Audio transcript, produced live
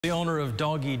The owner of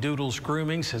Doggy Doodles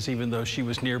Grooming says even though she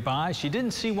was nearby, she didn't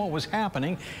see what was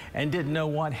happening and didn't know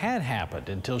what had happened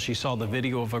until she saw the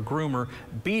video of a groomer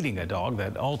beating a dog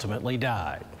that ultimately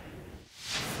died.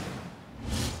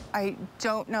 I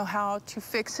don't know how to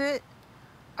fix it.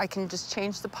 I can just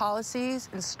change the policies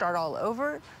and start all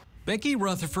over. Becky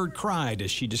Rutherford cried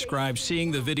as she described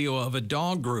seeing the video of a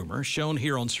dog groomer shown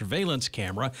here on surveillance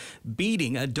camera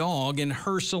beating a dog in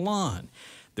her salon.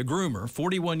 The groomer,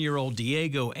 41-year-old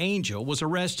Diego Angel, was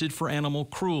arrested for animal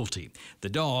cruelty. The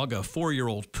dog, a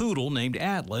 4-year-old poodle named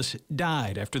Atlas,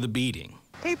 died after the beating.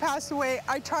 He passed away.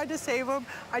 I tried to save him.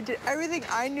 I did everything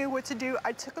I knew what to do.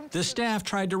 I took him to the staff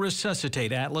tried to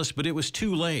resuscitate Atlas, but it was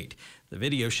too late. The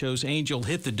video shows Angel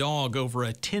hit the dog over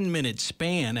a 10-minute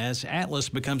span as Atlas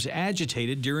becomes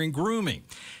agitated during grooming.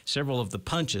 Several of the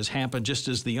punches happen just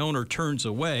as the owner turns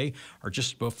away or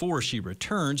just before she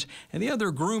returns, and the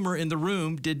other groomer in the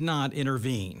room did not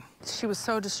intervene. She was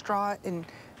so distraught. And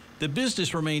the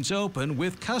business remains open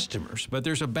with customers, but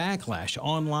there's a backlash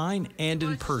online and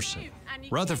in person.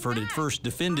 Rutherford at first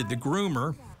defended the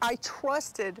groomer. I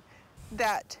trusted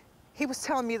that he was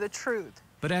telling me the truth.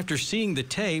 But after seeing the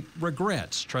tape,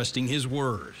 regrets trusting his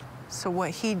word. So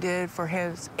what he did for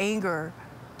his anger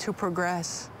to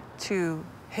progress to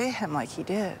hit him like he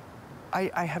did,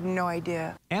 I have no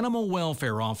idea. Animal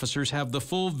welfare officers have the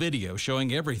full video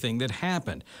showing everything that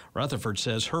happened. Rutherford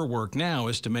says her work now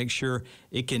is to make sure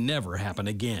it can never happen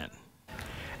again.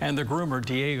 And the groomer,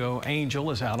 Diego Angel,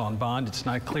 is out on bond. It's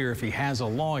not clear if he has a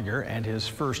lawyer, and his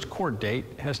first court date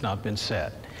has not been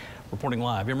set. Reporting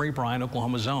live, Emery Bryan,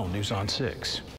 Oklahoma's Own News on 6.